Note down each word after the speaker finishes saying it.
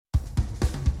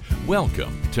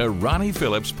Welcome to Ronnie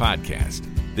Phillips Podcast.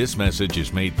 This message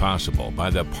is made possible by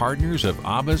the partners of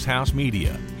Abba's House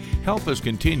Media. Help us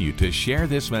continue to share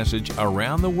this message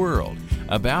around the world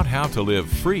about how to live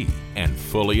free and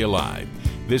fully alive.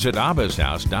 Visit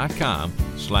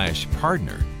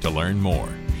abbashouse.com/partner to learn more.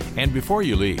 And before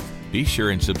you leave, be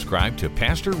sure and subscribe to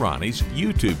Pastor Ronnie's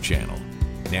YouTube channel.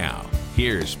 Now,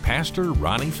 here's Pastor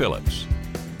Ronnie Phillips.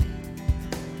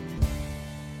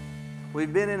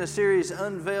 We've been in a series,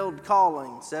 Unveiled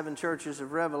Calling, 7 churches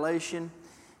of Revelation,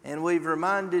 and we've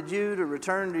reminded you to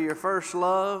return to your first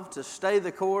love, to stay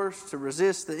the course, to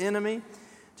resist the enemy.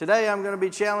 Today I'm going to be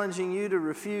challenging you to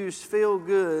refuse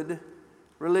feel-good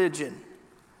religion.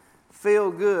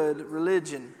 Feel-good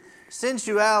religion.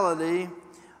 Sensuality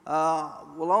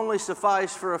will only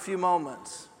suffice for a few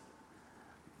moments.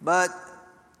 But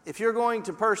if you're going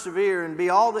to persevere and be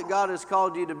all that God has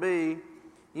called you to be,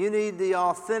 you need the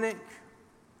authentic,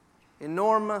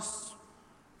 enormous,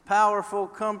 powerful,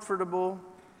 comforting,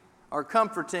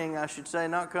 I should say,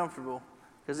 not comfortable,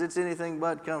 because it's anything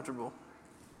but comfortable.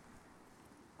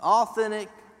 Authentic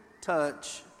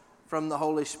touch from the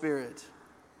Holy Spirit.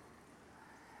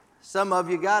 Some of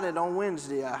you got it on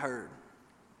Wednesday, I heard.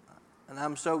 And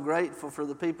I'm so grateful for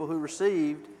the people who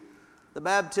received the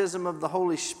baptism of the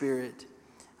Holy Spirit.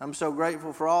 I'm so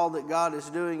grateful for all that God is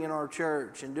doing in our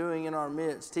church and doing in our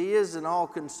midst. He is an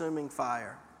all-consuming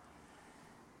fire.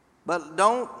 But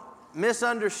don't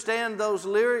misunderstand those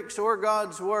lyrics or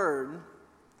God's Word.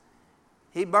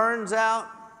 He burns out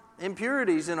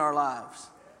impurities in our lives.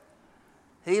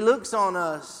 He looks on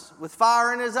us with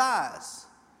fire in His eyes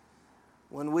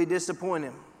when we disappoint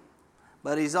Him.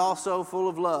 But He's also full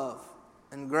of love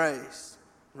and grace,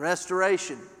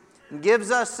 restoration, and gives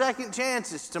us second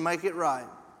chances to make it right.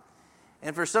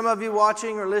 And for some of you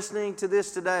watching or listening to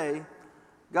this today,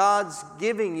 God's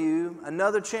giving you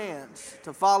another chance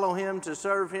to follow Him, to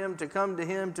serve Him, to come to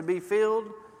Him, to be filled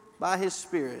by His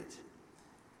Spirit.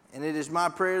 And it is my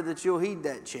prayer that you'll heed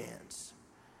that chance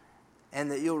and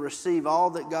that you'll receive all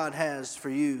that God has for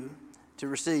you to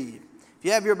receive. If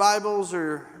you have your Bibles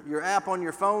or your app on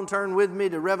your phone, turn with me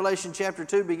to Revelation chapter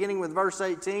 2, beginning with verse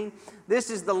 18. This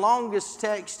is the longest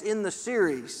text in the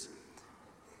series.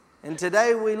 And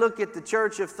today we look at the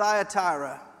church of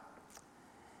Thyatira.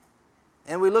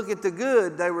 And we look at the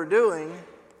good they were doing,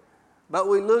 but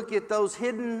we look at those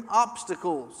hidden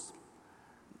obstacles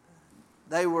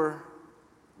they were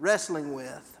wrestling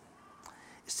with.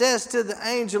 It says to the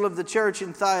angel of the church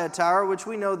in Thyatira, which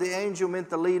we know the angel meant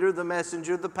the leader, the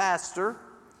messenger, the pastor.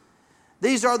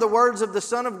 These are the words of the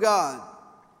Son of God,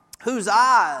 whose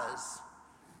eyes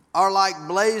are like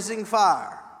blazing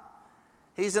fire.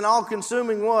 He's an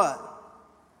all-consuming what?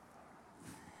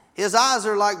 His eyes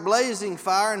are like blazing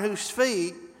fire, and whose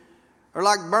feet are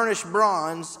like burnished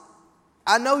bronze.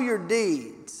 I know your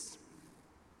deeds,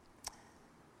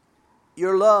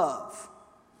 your love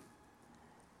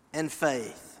and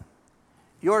faith,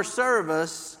 your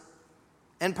service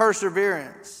and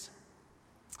perseverance,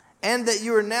 and that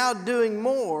you are now doing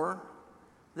more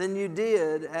than you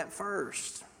did at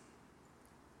first.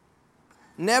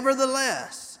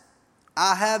 Nevertheless,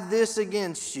 I have this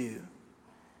against you.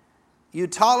 You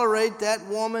tolerate that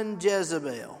woman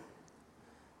Jezebel,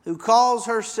 who calls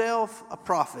herself a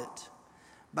prophet.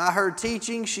 By her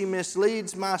teaching, she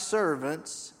misleads my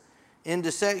servants into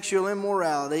sexual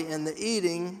immorality and the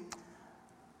eating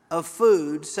of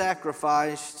food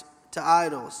sacrificed to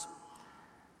idols.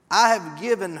 I have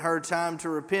given her time to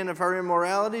repent of her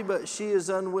immorality, but she is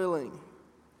unwilling.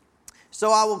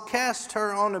 So I will cast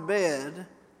her on a bed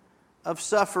of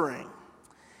suffering.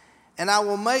 And I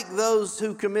will make those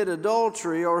who commit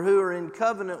adultery or who are in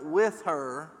covenant with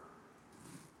her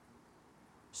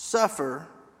suffer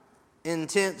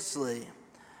intensely,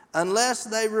 unless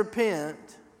they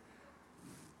repent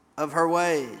of her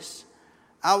ways.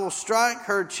 I will strike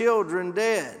her children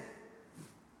dead.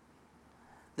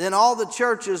 Then all the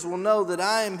churches will know that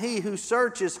I am He who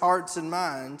searches hearts and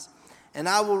minds, and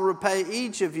I will repay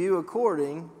each of you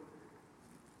according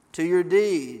to your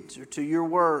deeds or to your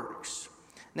works.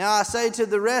 Now I say to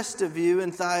the rest of you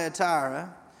in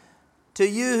Thyatira, to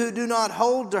you who do not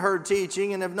hold to her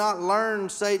teaching and have not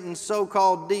learned Satan's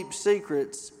so-called deep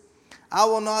secrets, I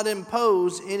will not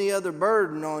impose any other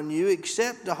burden on you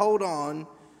except to hold on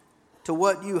to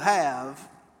what you have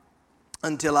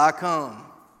until I come.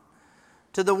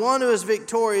 To the one who is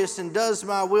victorious and does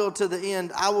my will to the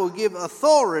end, I will give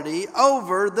authority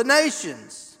over the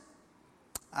nations.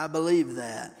 I believe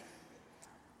that.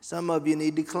 Some of you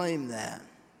need to claim that.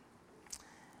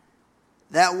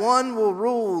 That one will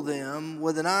rule them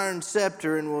with an iron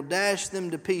scepter and will dash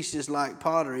them to pieces like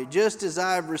pottery, just as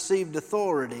I have received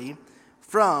authority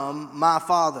from my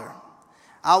Father.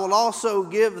 I will also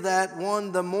give that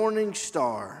one the morning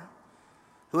star.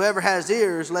 Whoever has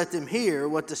ears, let them hear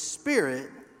what the Spirit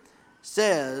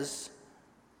says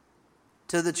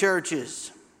to the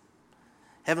churches.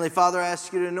 Heavenly Father, I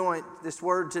ask you to anoint this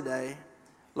word today.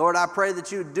 Lord, I pray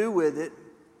that you would do with it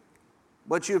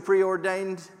what you have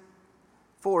preordained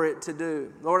for it to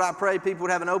do. Lord, I pray people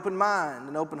would have an open mind,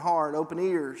 an open heart, open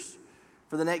ears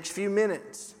for the next few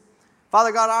minutes.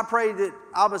 Father God, I pray that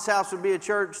Abba's House would be a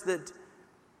church that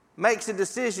makes a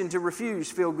decision to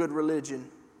refuse feel-good religion.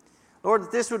 Lord,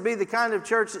 that this would be the kind of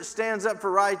church that stands up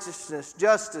for righteousness,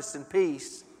 justice, and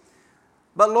peace.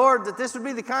 But Lord, that this would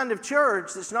be the kind of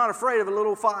church that's not afraid of a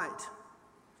little fight.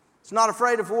 It's not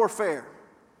afraid of warfare.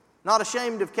 Not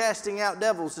ashamed of casting out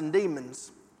devils and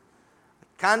demons.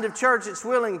 Kind of church that's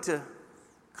willing to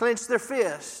clench their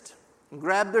fist and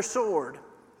grab their sword,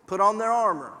 put on their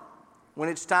armor when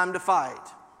it's time to fight.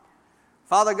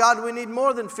 Father God, we need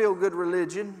more than feel-good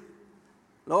religion.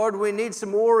 Lord, we need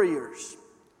some warriors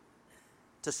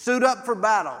to suit up for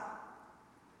battle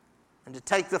and to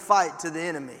take the fight to the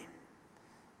enemy.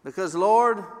 Because,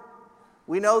 Lord,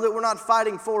 we know that we're not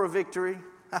fighting for a victory.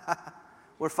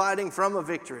 We're fighting from a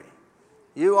victory.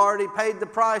 You already paid the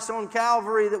price on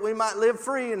Calvary that we might live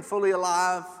free and fully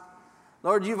alive.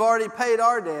 Lord, you've already paid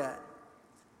our debt.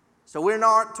 So we're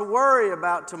not to worry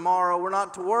about tomorrow. We're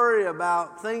not to worry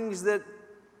about things that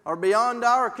are beyond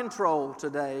our control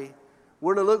today.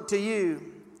 We're to look to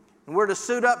you, and we're to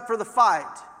suit up for the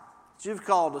fight that you've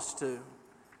called us to.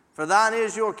 For thine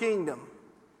is your kingdom,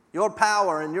 your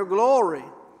power, and your glory.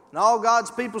 And all God's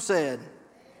people said,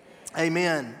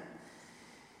 Amen.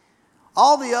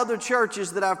 All the other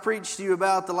churches that I've preached to you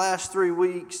about the last 3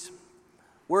 weeks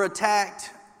were attacked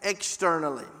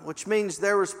externally, which means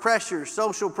there was pressures,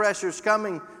 social pressures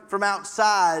coming from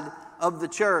outside of the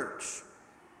church.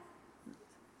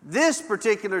 This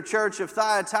particular church of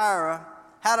Thyatira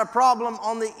had a problem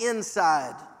on the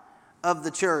inside of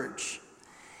the church.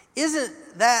 Isn't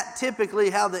that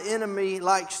typically how the enemy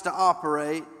likes to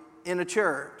operate in a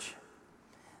church?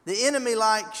 The enemy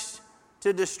likes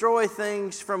to destroy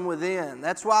things from within.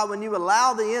 That's why when you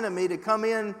allow the enemy to come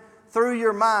in through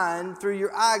your mind, through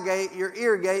your eye gate, your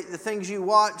ear gate, the things you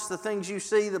watch, the things you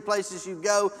see, the places you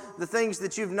go, the things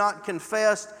that you've not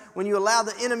confessed, when you allow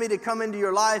the enemy to come into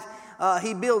your life,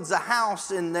 he builds a house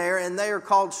in there, and they are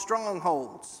called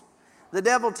strongholds. The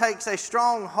devil takes a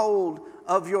stronghold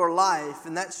of your life,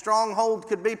 and that stronghold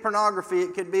could be pornography,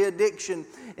 it could be addiction,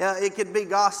 it could be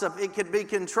gossip, it could be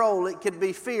control, it could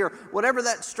be fear. Whatever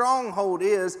that stronghold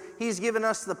is, he's given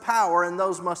us the power, and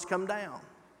those must come down.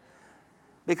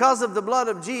 Because of the blood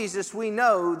of Jesus, we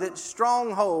know that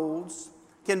strongholds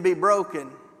can be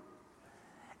broken,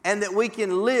 and that we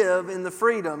can live in the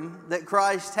freedom that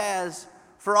Christ has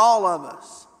for all of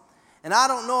us. And I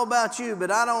don't know about you, but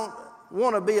I don't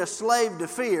want to be a slave to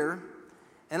fear,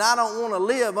 and I don't want to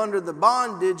live under the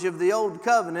bondage of the old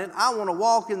covenant. I want to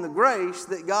walk in the grace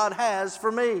that God has for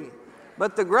me.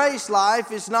 But the grace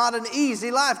life is not an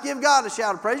easy life. Give God a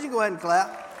shout of praise. You can go ahead and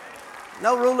clap.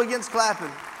 No rule against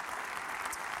clapping.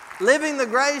 Living the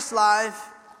grace life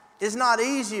is not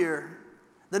easier.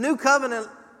 The new covenant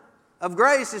of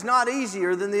grace is not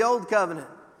easier than the old covenant,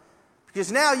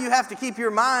 because now you have to keep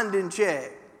your mind in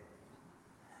check.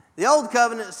 The old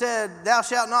covenant said, thou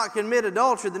shalt not commit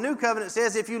adultery. The new covenant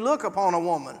says, if you look upon a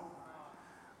woman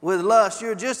with lust,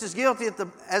 you're just as guilty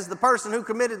as the person who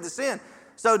committed the sin.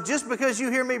 So just because you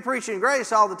hear me preaching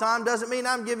grace all the time doesn't mean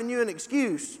I'm giving you an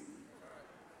excuse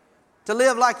to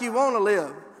live like you want to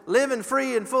live. Living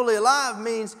free and fully alive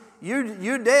means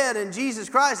you're dead, and Jesus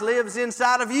Christ lives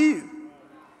inside of you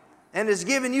and has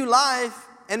given you life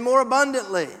and more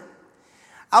abundantly.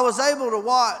 I was able to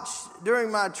watch during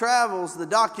my travels the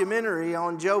documentary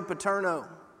on Joe Paterno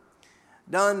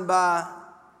done by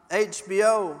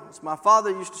HBO. As my father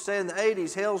used to say in the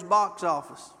 80s, hell's box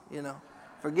office, you know.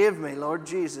 Forgive me, Lord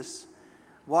Jesus.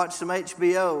 Watch some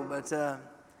HBO. But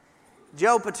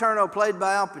Joe Paterno, played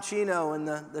by Al Pacino, and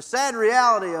the sad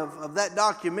reality of that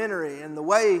documentary and the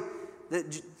way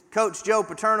that Coach Joe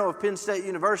Paterno of Penn State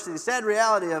University, the sad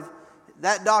reality of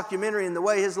that documentary and the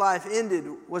way his life ended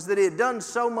was that he had done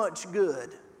so much good,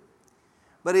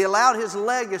 but he allowed his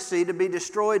legacy to be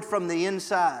destroyed from the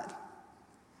inside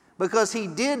because he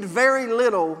did very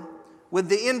little with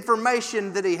the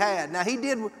information that he had. Now, he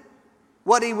did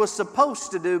what he was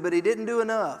supposed to do, but he didn't do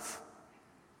enough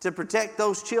to protect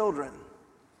those children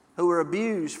who were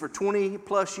abused for 20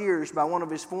 plus years by one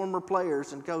of his former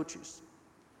players and coaches.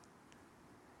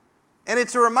 And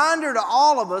it's a reminder to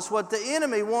all of us what the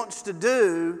enemy wants to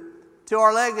do to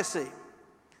our legacy,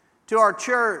 to our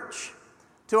church,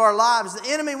 to our lives. The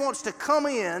enemy wants to come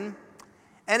in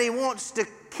and he wants to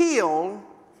kill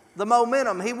the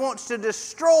momentum. He wants to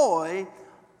destroy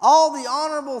all the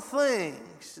honorable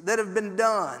things that have been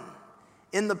done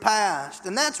in the past.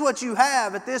 And that's what you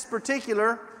have at this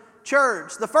particular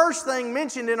church. The first thing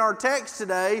mentioned in our text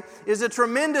today is a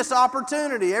tremendous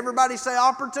opportunity. Everybody say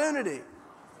opportunity.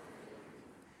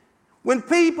 When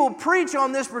people preach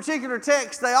on this particular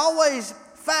text, they always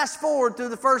fast forward through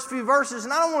the first few verses,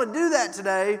 and I don't want to do that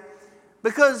today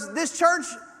because this church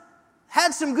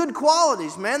had some good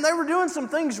qualities, man. They were doing some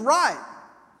things right.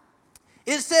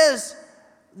 It says,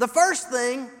 the first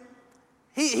thing,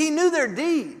 he knew their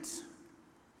deeds.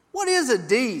 What is a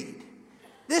deed?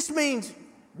 This means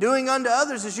doing unto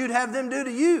others as you'd have them do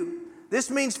to you.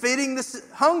 This means feeding the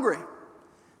hungry.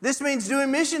 This means doing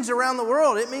missions around the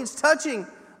world. It means touching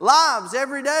lives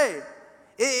every day.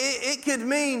 It could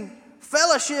mean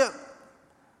fellowship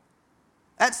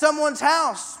at someone's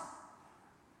house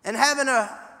and having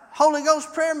a Holy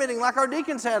Ghost prayer meeting like our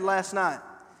deacons had last night.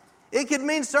 It could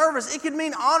mean service. It could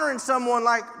mean honoring someone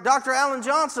like Dr. Alan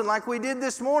Johnson, like we did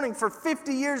this morning for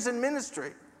 50 years in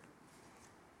ministry.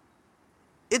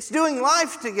 It's doing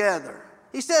life together.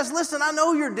 He says, listen, I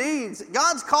know your deeds.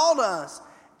 God's called us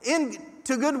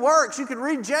into good works. You could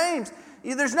read James.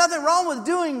 There's nothing wrong with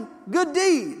doing good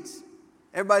deeds.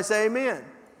 Everybody say amen.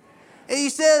 And he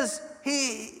says,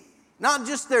 not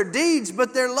just their deeds,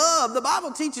 but their love. The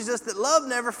Bible teaches us that love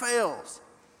never fails.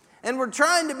 And we're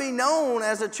trying to be known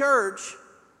as a church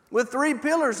with 3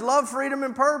 pillars: love, freedom,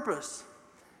 and purpose.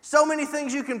 So many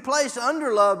things you can place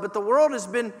under love, but the world has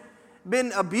been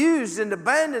abused and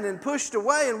abandoned and pushed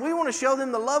away, and we want to show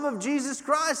them the love of Jesus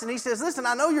Christ. And he says, listen,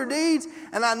 I know your deeds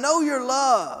and I know your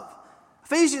love.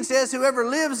 Ephesians says, whoever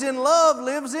lives in love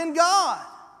lives in God.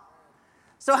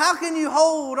 So how can you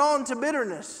hold on to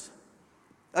bitterness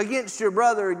against your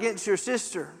brother, against your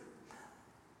sister?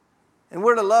 And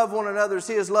we're to love one another as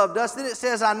he has loved us. Then it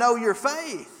says, I know your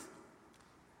faith.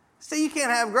 See, you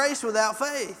can't have grace without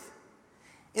faith.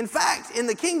 In fact, in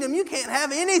the kingdom, you can't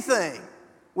have anything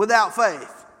without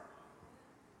faith.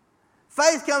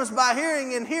 Faith comes by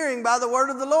hearing, and hearing by the word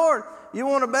of the Lord. You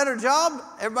want a better job?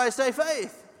 Everybody say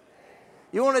faith.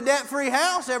 You want a debt-free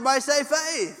house? Everybody say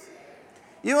faith.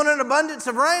 You want an abundance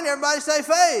of rain? Everybody say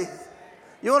faith.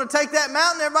 You want to take that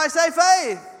mountain? Everybody say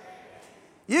faith.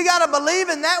 You got to believe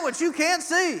in that which you can't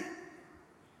see.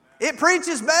 It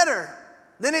preaches better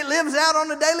than it lives out on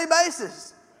a daily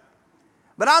basis.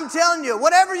 But I'm telling you,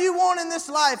 whatever you want in this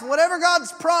life, whatever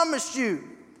God's promised you,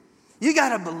 you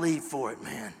got to believe for it,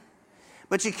 man.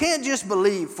 But you can't just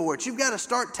believe for it. You've got to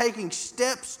start taking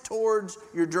steps towards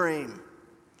your dream.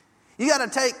 You got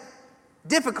to take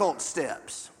difficult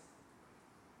steps.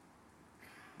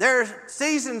 There are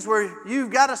seasons where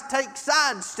you've got to take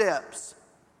side steps,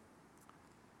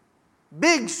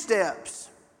 big steps,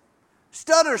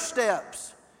 stutter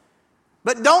steps.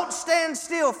 But don't stand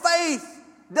still. Faith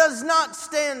does not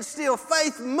stand still.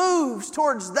 Faith moves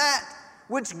towards that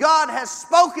which God has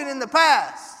spoken in the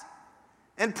past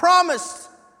and promised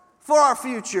for our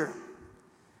future.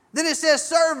 Then it says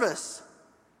service.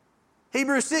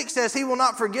 Hebrews 6 says he will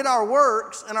not forget our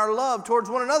works and our love towards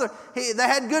one another. They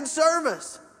had good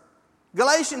service.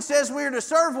 Galatians says we are to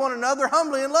serve one another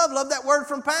humbly in love. Love that word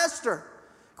from pastor.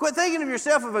 Quit thinking of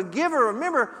yourself as a giver.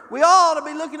 Remember, we all ought to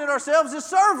be looking at ourselves as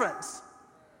servants.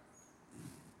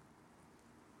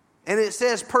 And it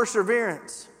says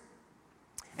perseverance.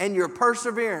 And your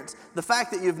perseverance, the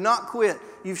fact that you've not quit,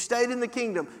 you've stayed in the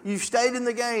kingdom, you've stayed in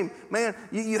the game, man,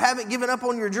 you haven't given up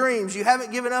on your dreams, you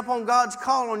haven't given up on God's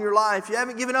call on your life, you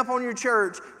haven't given up on your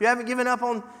church, you haven't given up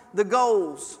on the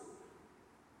goals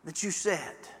that you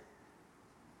set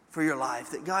for your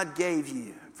life, that God gave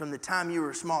you from the time you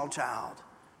were a small child.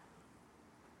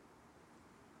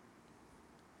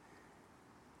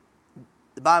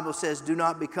 The Bible says, do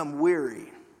not become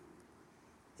weary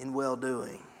in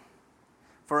well-doing.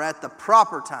 For at the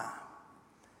proper time,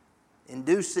 in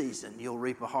due season, you'll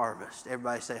reap a harvest.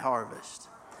 Everybody say harvest.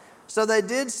 So they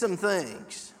did some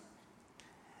things.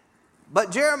 But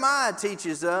Jeremiah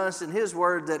teaches us in his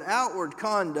word that outward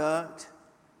conduct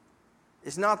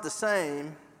is not the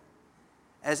same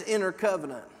as inner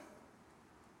covenant.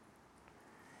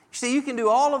 You see, you can do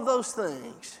all of those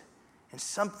things and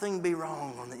something be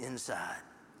wrong on the inside.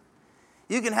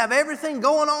 You can have everything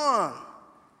going on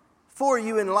for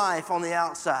you in life on the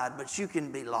outside, but you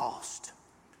can be lost.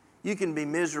 You can be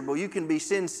miserable. You can be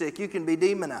sin sick. You can be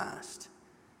demonized.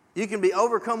 You can be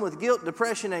overcome with guilt,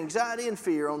 depression, anxiety, and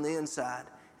fear on the inside,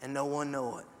 and no one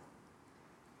know it.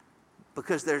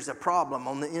 because there's a problem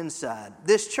on the inside.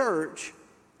 This church,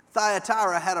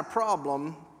 Thyatira, had a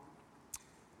problem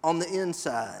on the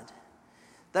inside.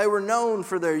 They were known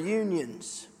for their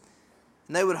unions,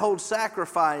 and they would hold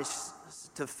sacrifice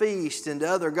to feast and to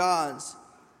other gods.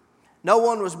 No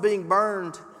one was being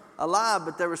burned alive,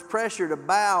 but there was pressure to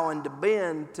bow and to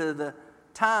bend to the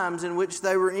times in which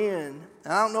they were in.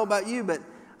 And I don't know about you, but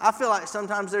I feel like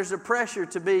sometimes there's a pressure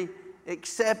to be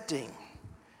accepting,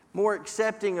 more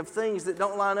accepting of things that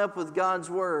don't line up with God's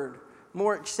word,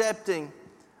 more accepting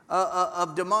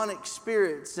of demonic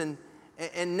spirits and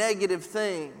negative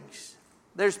things.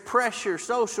 There's pressure,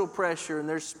 social pressure, and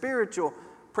there's spiritual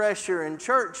pressure and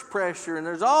church pressure, and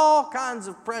there's all kinds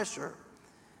of pressure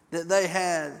that they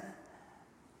had.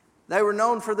 They were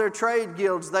known for their trade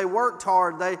guilds. They worked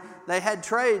hard. They had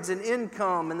trades and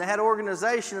income, and they had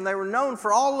organization, and they were known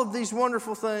for all of these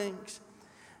wonderful things.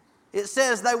 It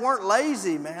says they weren't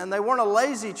lazy, man. They weren't a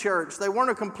lazy church. They weren't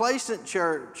a complacent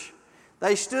church.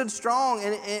 They stood strong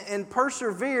and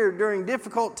persevered during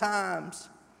difficult times.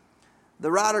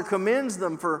 The writer commends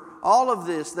them for all of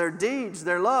this, their deeds,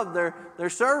 their love, their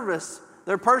service,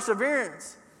 their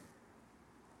perseverance.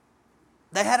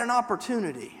 They had an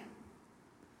opportunity.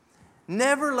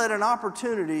 Never let an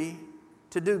opportunity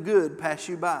to do good pass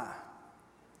you by.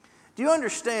 Do you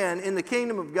understand, in the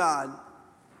kingdom of God,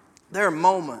 there are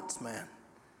moments, man,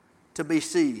 to be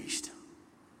seized.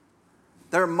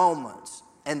 There are moments,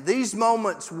 and these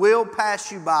moments will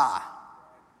pass you by.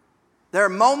 There are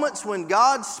moments when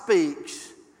God speaks.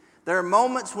 There are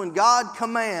moments when God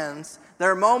commands.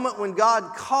 There are moments when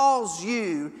God calls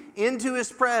you into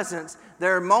His presence.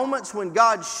 There are moments when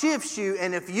God shifts you,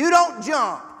 and if you don't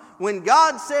jump, when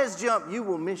God says jump, you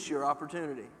will miss your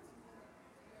opportunity.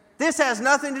 This has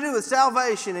nothing to do with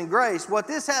salvation and grace. What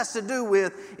this has to do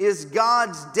with is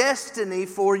God's destiny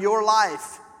for your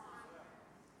life.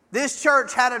 This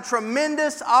church had a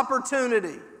tremendous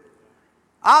opportunity.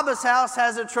 Abba's house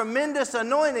has a tremendous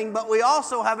anointing, but we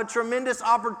also have a tremendous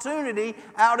opportunity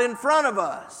out in front of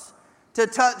us to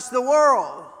touch the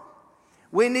world.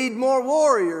 We need more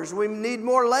warriors. We need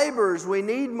more laborers. We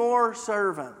need more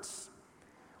servants.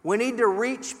 We need to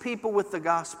reach people with the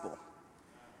gospel.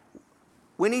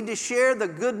 We need to share the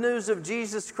good news of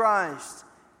Jesus Christ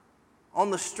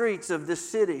on the streets of this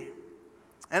city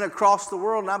and across the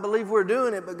world. And I believe we're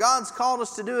doing it, but God's called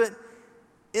us to do it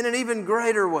in an even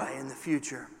greater way in the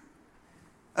future.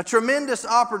 A tremendous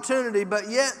opportunity, but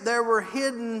yet there were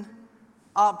hidden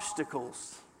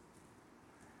obstacles.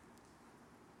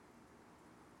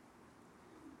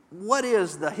 What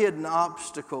is the hidden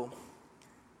obstacle?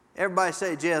 Everybody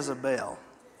say Jezebel.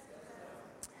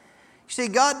 You see,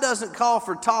 God doesn't call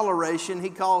for toleration, He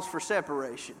calls for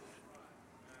separation.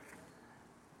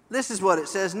 This is what it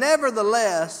says.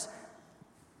 Nevertheless,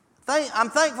 I'm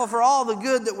thankful for all the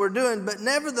good that we're doing, but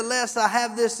nevertheless I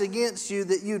have this against you,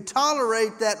 that you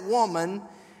tolerate that woman,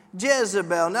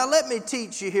 Jezebel. Now let me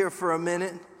teach you here for a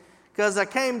minute, because I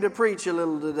came to preach a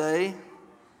little today.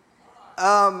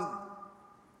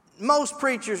 Most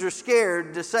preachers are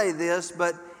scared to say this,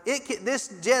 but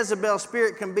this Jezebel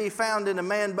spirit can be found in a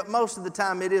man, but most of the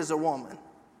time it is a woman.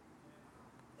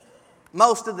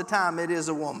 Most of the time it is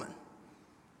a woman.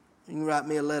 You can write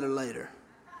me a letter later.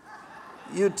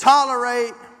 You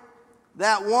tolerate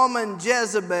that woman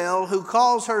Jezebel who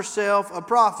calls herself a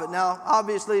prophet. Now,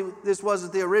 obviously, this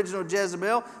wasn't the original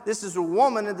Jezebel. This is a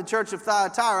woman in the church of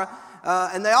Thyatira,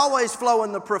 and they always flow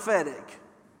in the prophetic.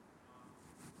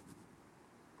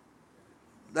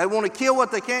 They want to kill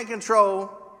what they can't control.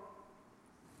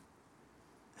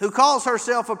 Who calls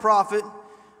herself a prophet.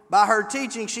 By her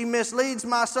teaching, she misleads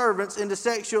my servants into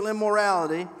sexual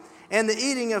immorality and the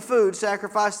eating of food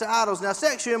sacrificed to idols. Now,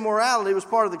 sexual immorality was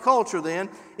part of the culture then.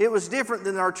 It was different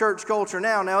than our church culture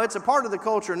now. Now, it's a part of the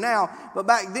culture now, but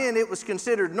back then it was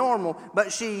considered normal.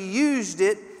 But she used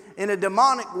it in a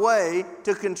demonic way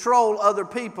to control other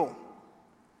people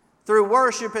through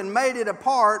worship and made it a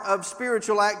part of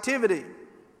spiritual activity. It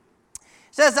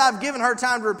says, I've given her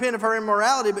time to repent of her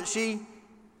immorality, but she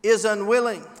is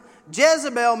unwilling.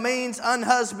 Jezebel means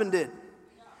unhusbanded.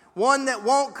 One that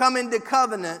won't come into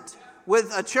covenant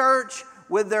with a church,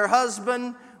 with their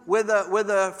husband, with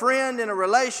a friend in a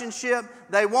relationship.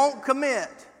 They won't commit.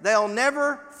 They'll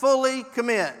never fully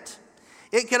commit.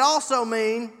 It could also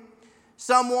mean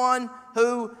someone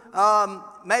who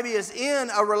maybe is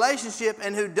in a relationship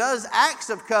and who does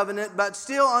acts of covenant, but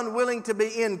still unwilling to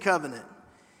be in covenant.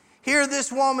 Here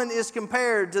this woman is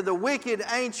compared to the wicked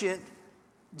ancient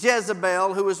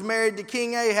Jezebel who was married to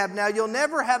King Ahab. Now you'll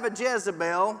never have a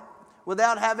Jezebel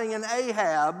without having an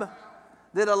Ahab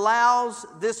that allows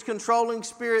this controlling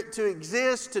spirit to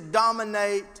exist, to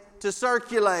dominate to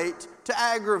circulate, to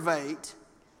aggravate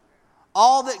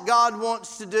all that God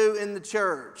wants to do in the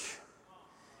church.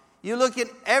 You look at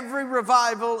every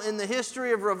revival in the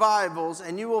history of revivals,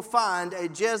 and you will find a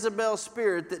Jezebel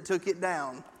spirit that took it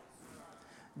down.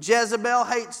 Jezebel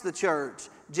hates the church.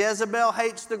 Jezebel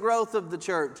hates the growth of the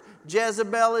church.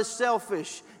 Jezebel is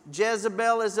selfish.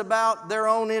 Jezebel is about their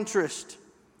own interest.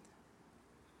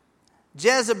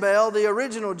 Jezebel, the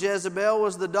original Jezebel,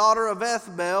 was the daughter of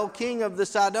Ethbaal, king of the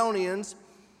Sidonians.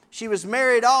 She was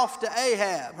married off to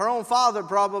Ahab. Her own father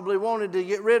probably wanted to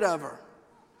get rid of her.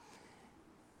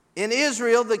 In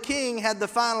Israel, the king had the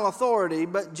final authority,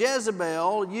 but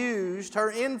Jezebel used her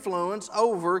influence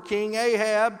over King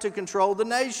Ahab to control the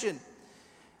nation.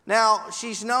 Now,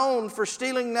 she's known for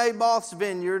stealing Naboth's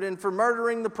vineyard and for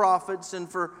murdering the prophets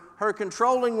and for her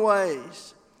controlling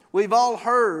ways. We've all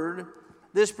heard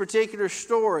this particular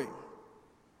story.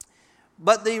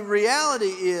 But the reality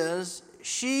is,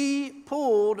 she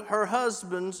pulled her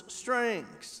husband's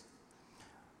strings.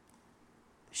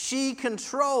 She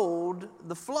controlled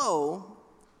the flow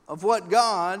of what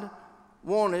God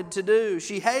wanted to do.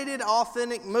 She hated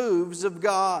authentic moves of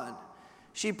God.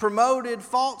 She promoted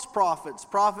false prophets,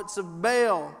 prophets of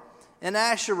Baal and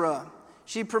Asherah.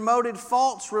 She promoted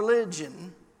false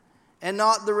religion and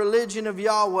not the religion of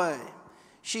Yahweh.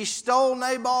 She stole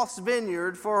Naboth's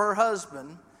vineyard for her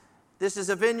husband. This is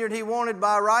a vineyard he wanted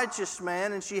by a righteous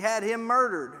man, and she had him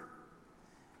murdered.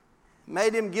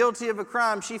 Made him guilty of a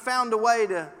crime. She found a way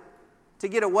to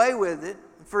get away with it,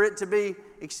 for it to be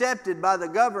accepted by the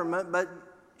government, but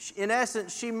in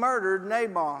essence, she murdered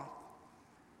Naboth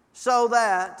so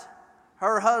that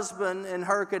her husband and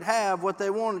her could have what they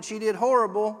wanted. She did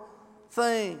horrible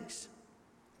things.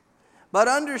 But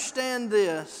understand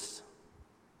this,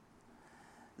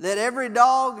 that every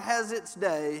dog has its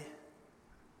day,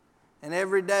 and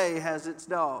every day has its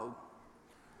dog.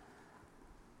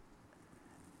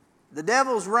 The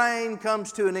devil's reign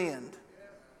comes to an end.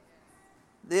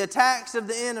 The attacks of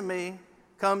the enemy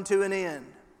come to an end.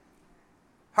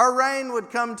 Her reign would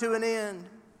come to an end.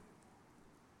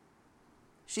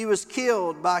 She was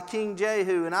killed by King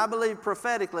Jehu, and I believe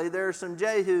prophetically there are some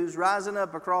Jehus rising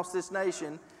up across this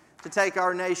nation to take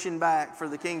our nation back for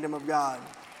the kingdom of God.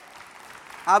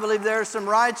 I believe there are some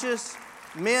righteous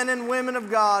men and women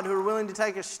of God who are willing to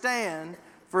take a stand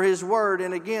for His word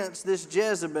and against this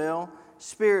Jezebel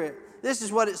spirit. This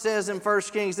is what it says in 1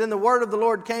 Kings. Then the word of the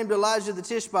Lord came to Elijah the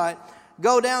Tishbite.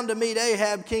 Go down to meet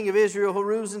Ahab, king of Israel, who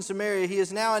rules in Samaria. He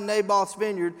is now in Naboth's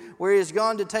vineyard, where he has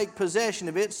gone to take possession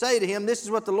of it. Say to him, this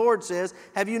is what the Lord says.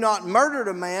 Have you not murdered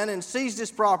a man and seized his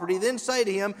property? Then say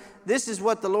to him, this is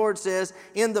what the Lord says.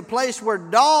 In the place where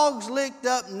dogs licked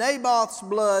up Naboth's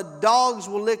blood, dogs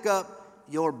will lick up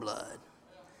your blood.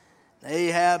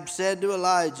 Ahab said to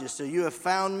Elijah, so you have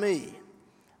found me,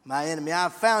 my enemy. I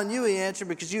have found you, he answered,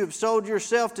 because you have sold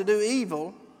yourself to do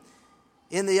evil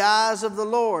in the eyes of the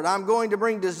Lord. I'm going to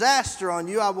bring disaster on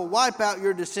you. I will wipe out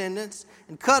your descendants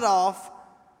and cut off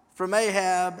from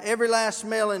Ahab every last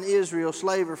male in Israel,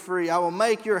 slave or free. I will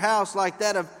make your house like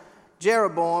that of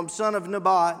Jeroboam, son of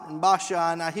Nebat, and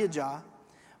Baasha and Ahijah,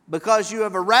 because you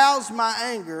have aroused my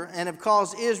anger and have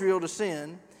caused Israel to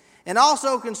sin. And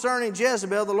also concerning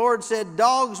Jezebel, the Lord said,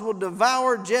 dogs will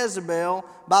devour Jezebel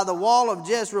by the wall of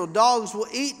Jezreel. Dogs will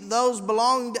eat those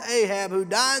belonging to Ahab who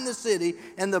die in the city,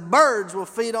 and the birds will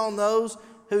feed on those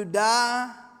who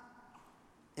die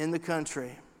in the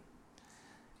country.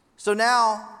 So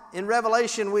now, in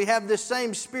Revelation, we have this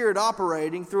same spirit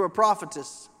operating through a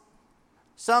prophetess.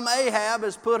 Some Ahab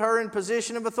has put her in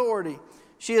position of authority.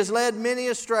 She has led many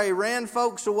astray, ran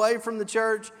folks away from the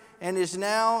church, and is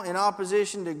now in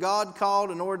opposition to God-called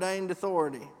and ordained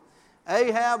authority.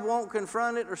 Ahab won't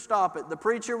confront it or stop it. The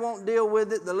preacher won't deal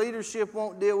with it. The leadership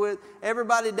won't deal with it.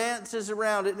 Everybody dances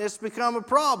around it, and it's become a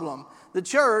problem. The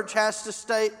church has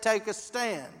to take a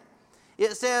stand.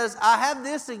 It says, I have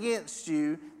this against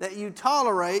you, that you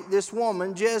tolerate this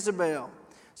woman, Jezebel.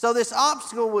 So this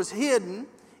obstacle was hidden,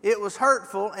 it was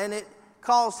hurtful, and it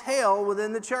caused hell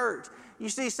within the church. You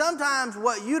see, sometimes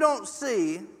what you don't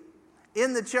see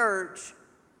in the church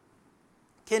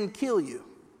can kill you.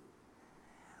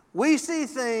 We see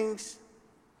things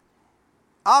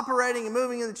operating and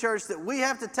moving in the church that we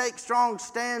have to take strong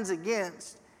stands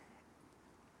against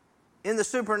in the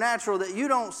supernatural that you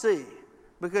don't see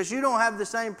because you don't have the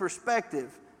same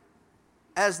perspective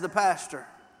as the pastor.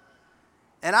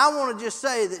 And I want to just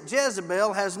say that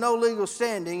Jezebel has no legal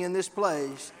standing in this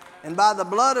place. And by the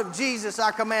blood of Jesus,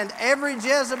 I command every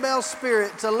Jezebel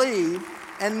spirit to leave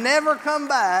and never come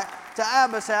back to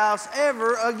Abba's house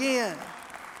ever again.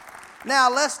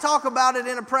 Now, let's talk about it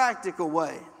in a practical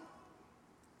way.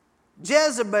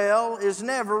 Jezebel is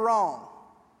never wrong.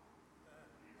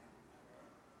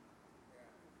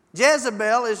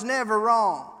 Jezebel is never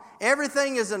wrong.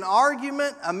 Everything is an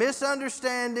argument, a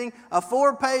misunderstanding, a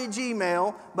 4-page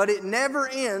email, but it never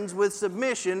ends with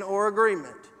submission or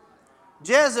agreement.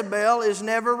 Jezebel is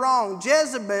never wrong.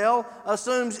 Jezebel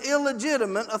assumes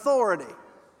illegitimate authority.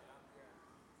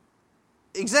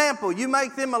 Example, you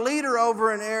make them a leader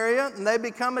over an area and they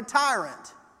become a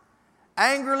tyrant,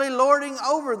 angrily lording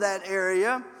over that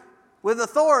area with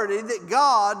authority that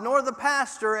God nor the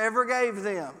pastor ever gave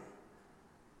them.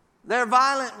 They're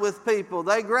violent with people.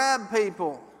 They grab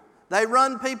people. They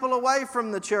run people away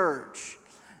from the church.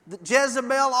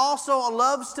 Jezebel also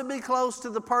loves to be close to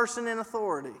the person in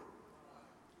authority.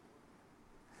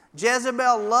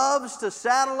 Jezebel loves to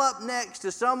saddle up next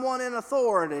to someone in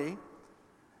authority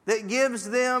that gives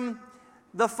them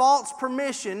the false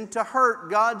permission to hurt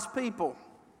God's people.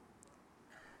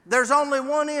 There's only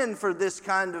one end for this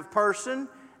kind of person,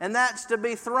 and that's to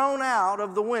be thrown out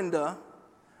of the window,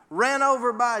 ran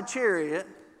over by a chariot,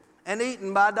 and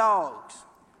eaten by dogs.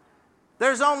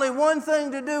 There's only one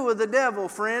thing to do with the devil,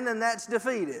 friend, and that's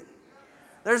defeat it.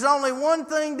 There's only one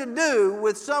thing to do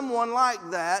with someone like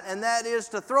that, and that is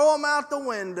to throw them out the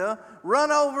window,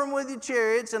 run over them with your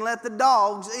chariots, and let the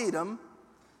dogs eat them,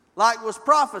 like was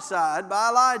prophesied by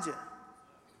Elijah.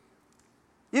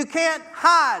 You can't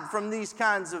hide from these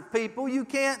kinds of people. You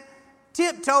can't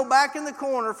tiptoe back in the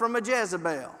corner from a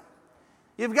Jezebel.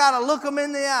 You've got to look them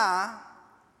in the eye,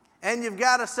 and you've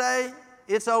got to say,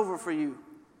 it's over for you.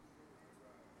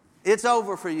 It's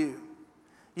over for you.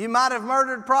 You might have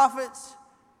murdered prophets.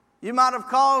 You might have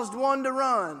caused one to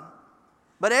run.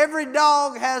 But every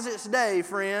dog has its day,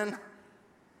 friend.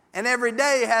 And every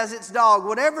day has its dog.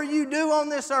 Whatever you do on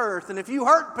this earth, and if you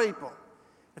hurt people,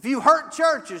 if you hurt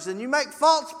churches and you make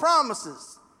false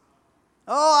promises.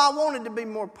 Oh, I wanted to be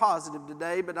more positive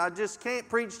today, but I just can't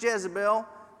preach Jezebel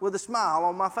with a smile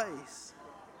on my face.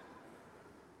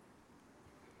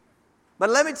 But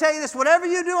let me tell you this, whatever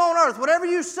you do on earth, whatever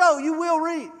you sow, you will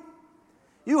reap.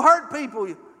 You hurt people,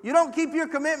 you don't keep your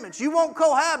commitments, you won't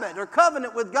cohabit or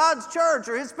covenant with God's church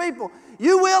or His people,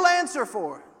 you will answer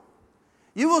for it.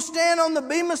 You will stand on the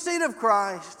bema seat of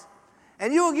Christ,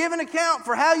 and you will give an account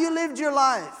for how you lived your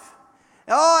life.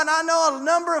 Oh, and I know a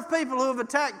number of people who have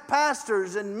attacked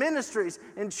pastors and ministries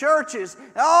and churches.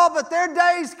 Oh, but their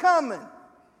day's coming.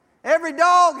 Every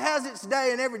dog has its day,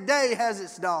 and every day has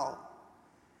its dog.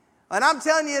 And I'm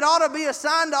telling you, it ought to be a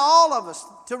sign to all of us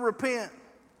to repent.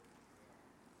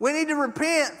 We need to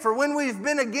repent for when we've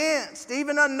been against,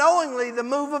 even unknowingly, the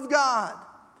move of God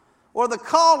or the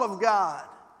call of God.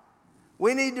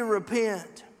 We need to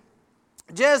repent.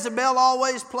 Jezebel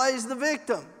always plays the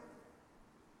victim.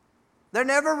 They're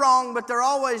never wrong, but they're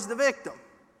always the victim.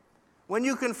 When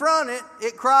you confront it,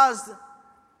 it cries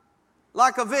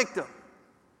like a victim.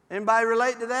 Anybody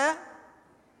relate to that?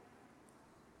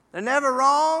 They're never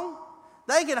wrong.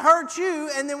 They can hurt you,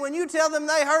 and then when you tell them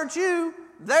they hurt you,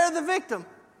 they're the victim.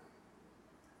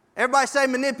 Everybody say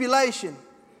manipulation.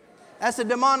 That's a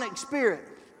demonic spirit.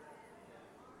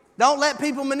 Don't let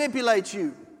people manipulate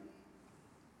you.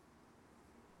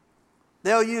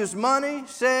 They'll use money,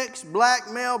 sex,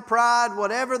 blackmail, pride,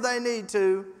 whatever they need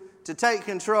to take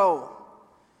control.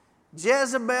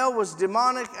 Jezebel was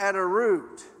demonic at her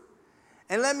root.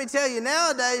 And let me tell you,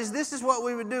 nowadays, this is what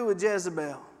we would do with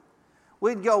Jezebel.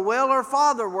 We'd go, well, her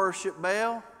father worshiped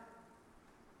Baal.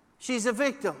 She's a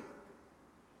victim.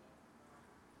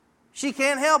 She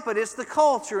can't help it. It's the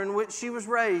culture in which she was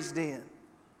raised in.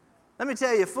 Let me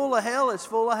tell you, full of hell is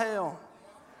full of hell.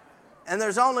 And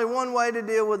there's only one way to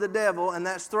deal with the devil, and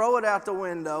that's throw it out the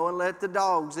window and let the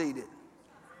dogs eat it.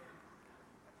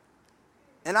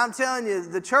 And I'm telling you,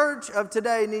 the church of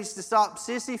today needs to stop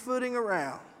sissy-footing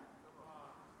around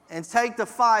and take the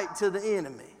fight to the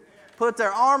enemy. Put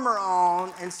their armor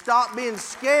on and stop being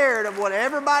scared of what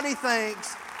everybody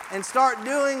thinks and start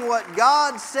doing what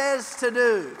God says to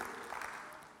do.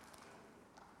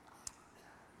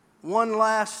 One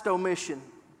last omission.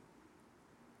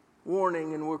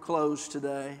 Warning, and we're closed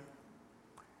today.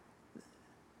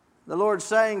 The Lord's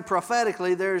saying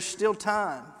prophetically there is still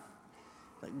time,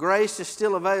 that grace is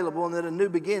still available, and that a new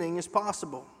beginning is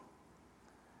possible.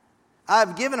 I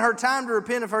have given her time to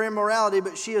repent of her immorality,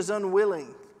 but she is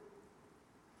unwilling.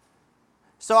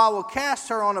 So I will cast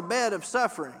her on a bed of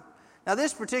suffering. Now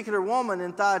this particular woman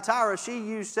in Thyatira, she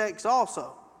used sex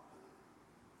also.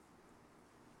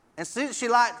 And since she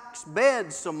likes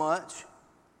beds so much,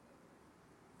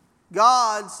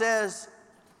 God says,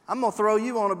 I'm going to throw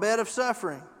you on a bed of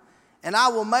suffering. and I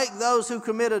will make those who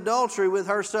commit adultery with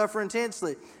her suffer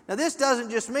intensely. Now, this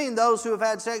doesn't just mean those who have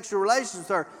had sexual relations with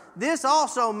her. This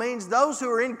also means those who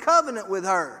are in covenant with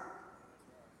her.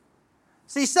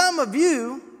 See, some of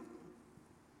you,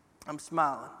 I'm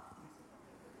smiling,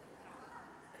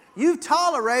 you've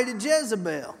tolerated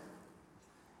Jezebel.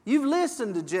 You've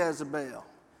listened to Jezebel.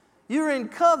 You're in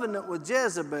covenant with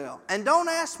Jezebel. And don't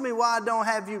ask me why I don't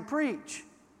have you preach.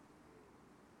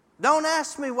 Don't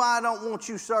ask me why I don't want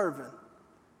you serving.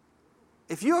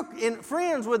 If you're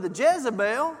friends with the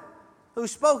Jezebel who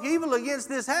spoke evil against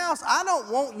this house, I don't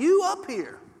want you up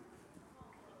here.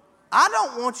 I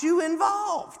don't want you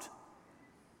involved.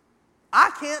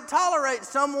 I can't tolerate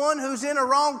someone who's in a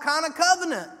wrong kind of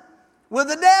covenant with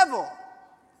the devil.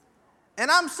 And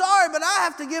I'm sorry, but I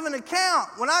have to give an account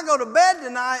when I go to bed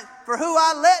tonight for who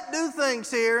I let do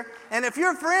things here. And if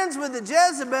you're friends with the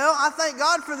Jezebel, I thank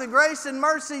God for the grace and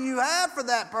mercy you have for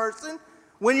that person.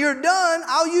 When you're done,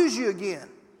 I'll use you again.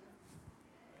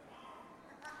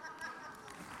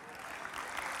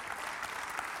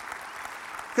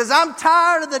 Because I'm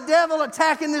tired of the devil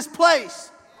attacking this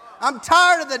place. I'm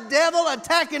tired of the devil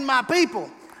attacking my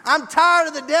people. I'm tired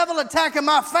of the devil attacking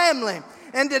my family.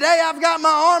 And today I've got my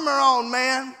armor on,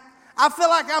 man. I feel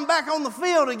like I'm back on the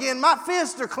field again. My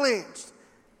fists are clenched.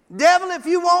 Devil, if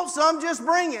you want some, just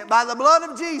bring it by the blood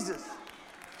of Jesus.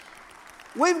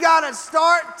 We've got to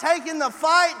start taking the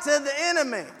fight to the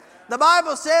enemy. The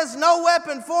Bible says no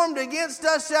weapon formed against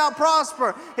us shall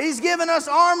prosper. He's given us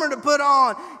armor to put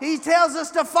on. He tells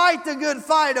us to fight the good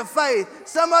fight of faith.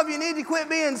 Some of you need to quit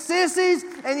being sissies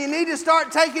and you need to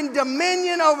start taking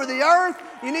dominion over the earth.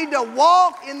 You need to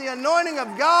walk in the anointing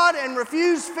of God and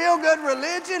refuse feel-good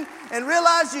religion and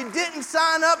realize you didn't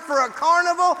sign up for a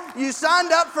carnival. You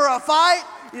signed up for a fight.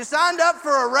 You signed up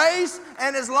for a race.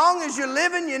 And as long as you're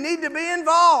living, you need to be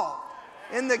involved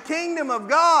in the kingdom of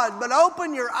God. But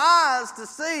open your eyes to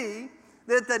see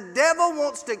that the devil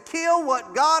wants to kill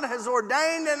what God has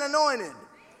ordained and anointed.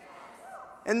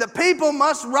 And the people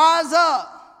must rise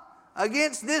up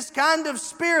against this kind of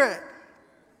spirit.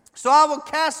 So I will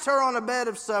cast her on a bed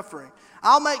of suffering.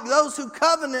 I'll make those who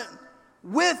covenant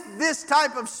with this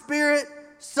type of spirit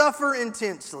suffer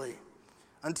intensely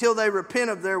until they repent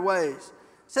of their ways.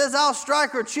 It says, I'll strike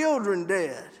her children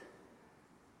dead.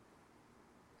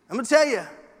 I'm going to tell you,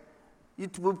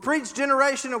 we preach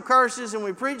generational curses and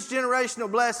we preach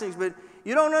generational blessings, but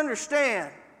you don't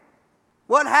understand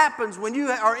what happens when you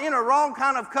are in a wrong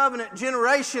kind of covenant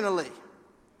generationally.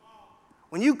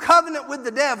 When you covenant with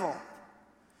the devil,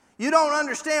 you don't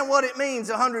understand what it means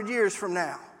 100 years from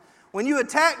now. When you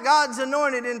attack God's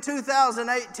anointed in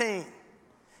 2018,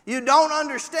 you don't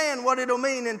understand what it'll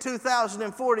mean in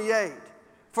 2048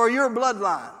 for your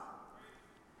bloodline.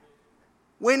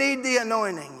 We need the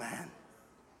anointing, man.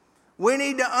 We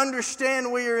need to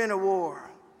understand we are in a war.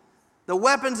 The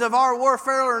weapons of our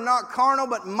warfare are not carnal,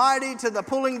 but mighty to the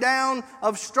pulling down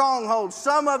of strongholds.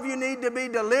 Some of you need to be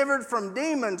delivered from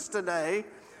demons today.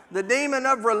 The demon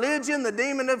of religion, the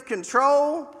demon of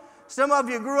control. Some of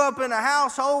you grew up in a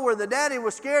household where the daddy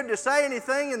was scared to say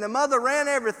anything and the mother ran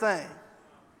everything.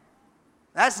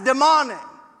 That's demonic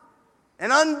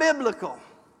and unbiblical.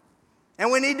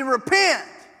 And we need to repent.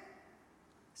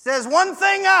 It says, one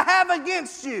thing I have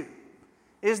against you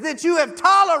is that you have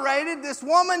tolerated this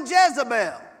woman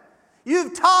Jezebel.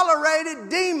 You've tolerated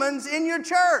demons in your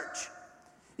church.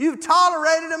 You've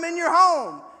tolerated them in your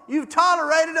home. You've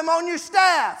tolerated them on your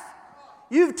staff.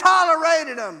 You've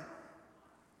tolerated them.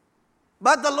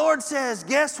 But the Lord says,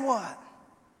 guess what?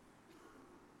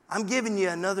 I'm giving you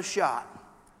another shot.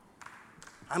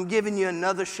 I'm giving you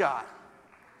another shot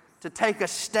to take a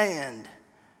stand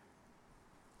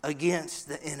against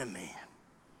the enemy.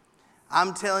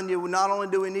 I'm telling you, not only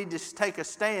do we need to take a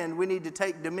stand, we need to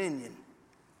take dominion.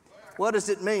 What does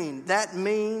it mean? That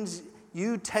means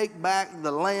you take back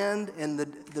the land and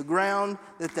the ground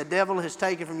that the devil has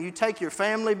taken from you. You take your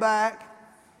family back.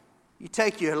 You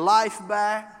take your life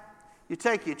back. You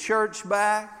take your church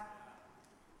back.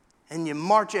 And you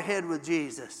march ahead with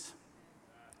Jesus.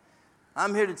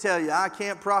 I'm here to tell you, I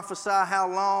can't prophesy how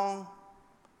long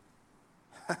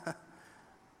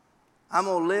I'm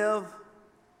going to live.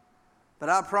 But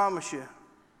I promise you,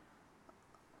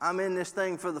 I'm in this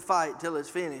thing for the fight till it's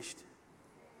finished.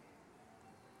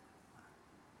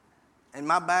 And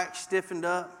my back stiffened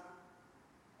up,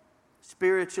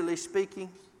 spiritually speaking.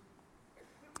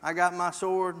 I got my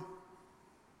sword,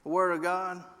 the Word of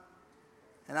God,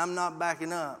 and I'm not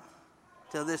backing up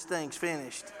till this thing's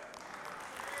finished.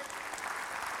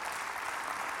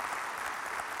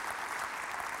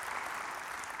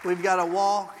 We've got to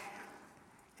walk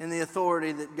in the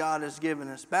authority that God has given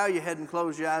us. Bow your head and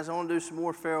close your eyes. I want to do some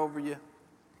warfare over you.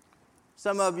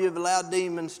 Some of you have allowed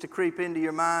demons to creep into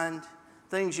your mind,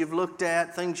 things you've looked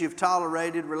at, things you've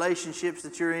tolerated, relationships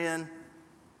that you're in,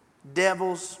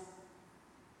 devils,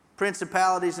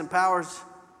 principalities and powers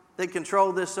that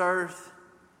control this earth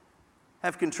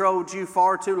have controlled you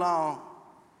far too long.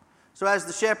 So as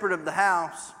the shepherd of the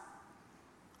house,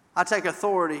 I take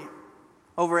authority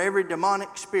over every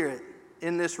demonic spirit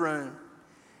in this room.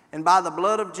 And by the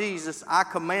blood of Jesus, I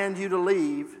command you to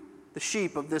leave the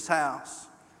sheep of this house.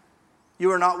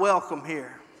 You are not welcome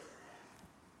here.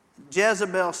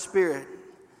 Jezebel spirit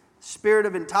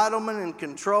of entitlement and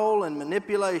control and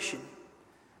manipulation,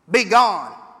 be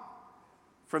gone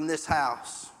from this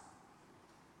house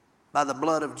by the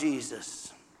blood of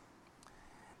Jesus.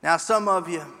 Now, some of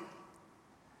you,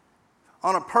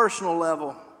 on a personal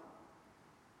level,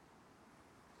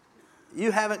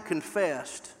 you haven't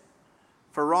confessed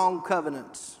for wrong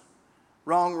covenants,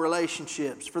 wrong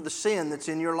relationships, for the sin that's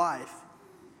in your life.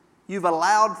 You've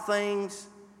allowed things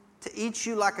to eat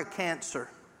you like a cancer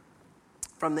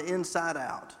from the inside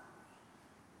out.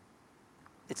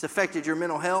 It's affected your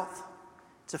mental health.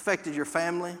 It's affected your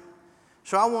family.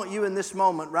 So I want you in this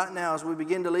moment right now as we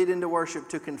begin to lead into worship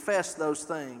to confess those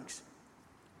things.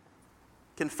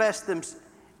 Confess them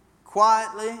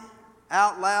quietly,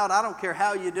 out loud. I don't care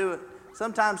how you do it.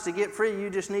 Sometimes to get free, you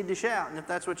just need to shout. And if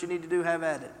that's what you need to do, have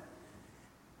at it.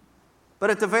 But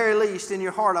at the very least, in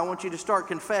your heart, I want you to start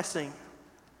confessing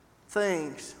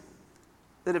things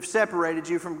that have separated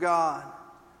you from God.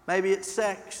 Maybe it's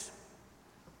sex.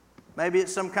 Maybe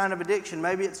it's some kind of addiction.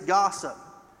 Maybe it's gossip.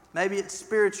 Maybe it's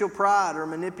spiritual pride or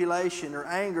manipulation or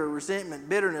anger, resentment,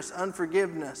 bitterness,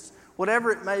 unforgiveness.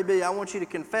 Whatever it may be, I want you to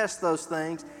confess those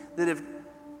things that have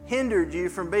hindered you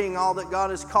from being all that God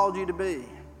has called you to be.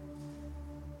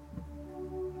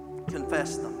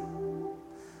 Confess them.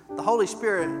 The Holy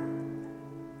Spirit,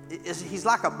 He's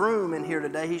like a broom in here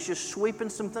today. He's just sweeping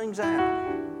some things out.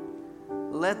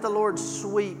 Let the Lord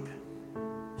sweep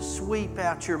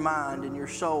out your mind and your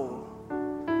soul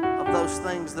of those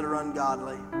things that are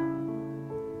ungodly.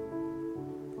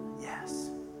 Yes.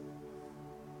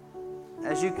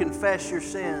 As you confess your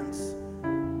sins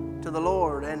to the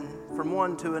Lord and from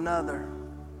one to another,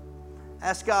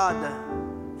 ask God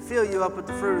to fill you up with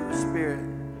the fruit of the Spirit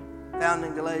found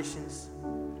in Galatians.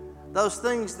 Those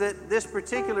things that this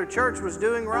particular church was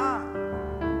doing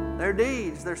right. Their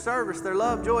deeds, their service, their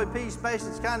love, joy, peace,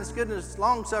 patience, kindness, goodness,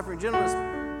 long-suffering,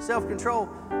 gentleness, self-control.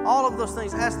 All of those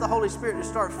things, ask the Holy Spirit to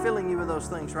start filling you with those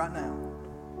things right now.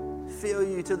 Fill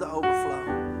you to the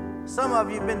overflow. Some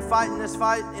of you have been fighting this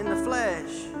fight in the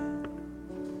flesh.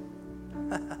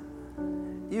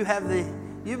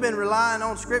 You've been relying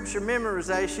on Scripture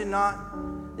memorization,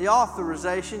 not the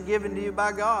authorization given to you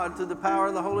by God through the power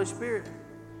of the Holy Spirit.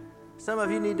 Some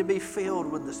of you need to be filled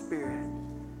with the Spirit.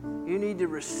 You need to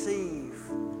receive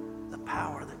the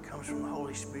power that comes from the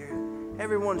Holy Spirit.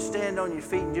 Everyone stand on your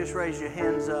feet and just raise your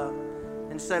hands up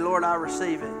and say, Lord, I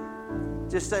receive it.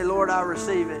 Just say, Lord, I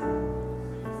receive it.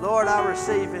 Lord, I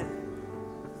receive it.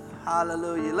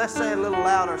 Hallelujah. Let's say it a little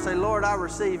louder. Say, Lord, I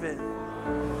receive it.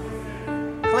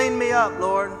 Clean me up,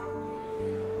 Lord.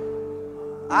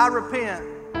 I repent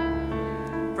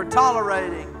for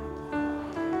tolerating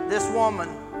this woman,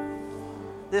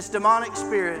 this demonic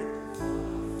spirit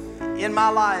in my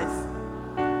life,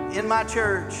 in my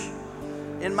church,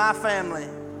 in my family.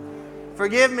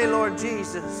 Forgive me, Lord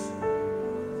Jesus.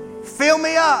 Fill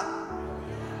me up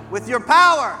with your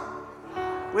power,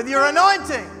 with your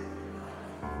anointing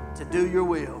to do your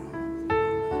will.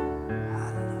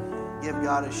 Hallelujah. Give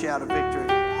God a shout of victory.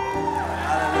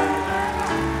 Hallelujah.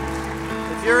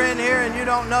 If you're in here and you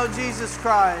don't know Jesus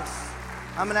Christ,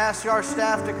 I'm going to ask our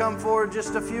staff to come forward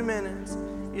just a few minutes.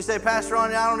 You say, Pastor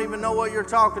Ronnie, I don't even know what you're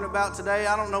talking about today.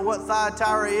 I don't know what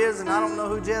Thyatira is, and I don't know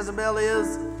who Jezebel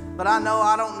is, but I know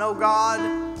I don't know God,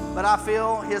 but I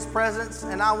feel His presence,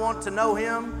 and I want to know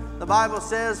Him. The Bible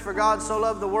says, for God so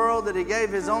loved the world that He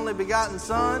gave His only begotten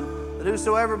Son, that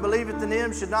whosoever believeth in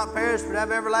Him should not perish but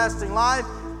have everlasting life.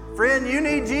 Friend, you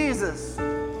need Jesus.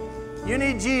 You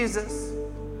need Jesus.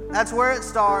 That's where it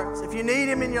starts. If you need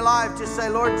Him in your life, just say,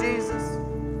 Lord Jesus.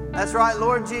 That's right,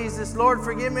 Lord Jesus. Lord,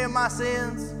 forgive me of my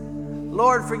sins.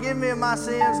 Lord, forgive me of my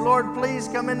sins. Lord, please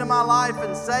come into my life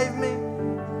and save me.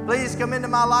 Please come into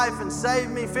my life and save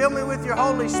me. Fill me with your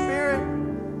Holy Spirit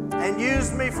and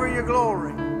use me for your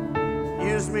glory.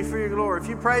 Use me for your glory. If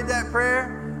you prayed that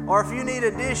prayer, or if you need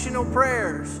additional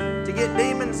prayers to get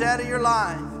demons out of your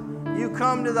life, you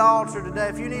come to the altar today.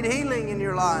 If you need healing in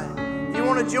your life, if you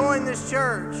want to join this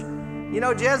church, you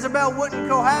know, Jezebel wouldn't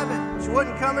cohabit. She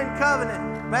wouldn't come in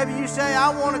covenant Maybe you say, I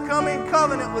want to come in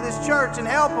covenant with this church and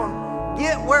help them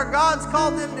get where God's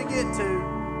called them to get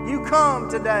to. You come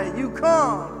today. You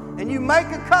come and you make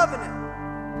a covenant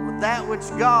with that which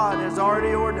God has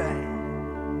already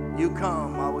ordained. You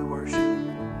come while we worship.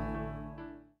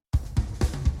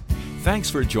 Thanks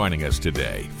for joining us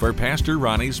today for Pastor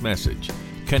Ronnie's message.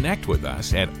 Connect with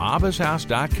us at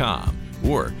abbashouse.com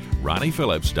or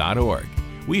ronniephillips.org.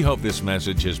 We hope this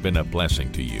message has been a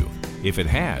blessing to you. If it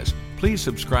has, please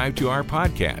subscribe to our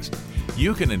podcast.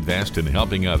 You can invest in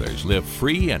helping others live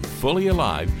free and fully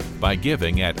alive by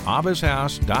giving at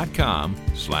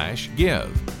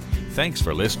abbashouse.com/give. Thanks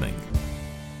for listening.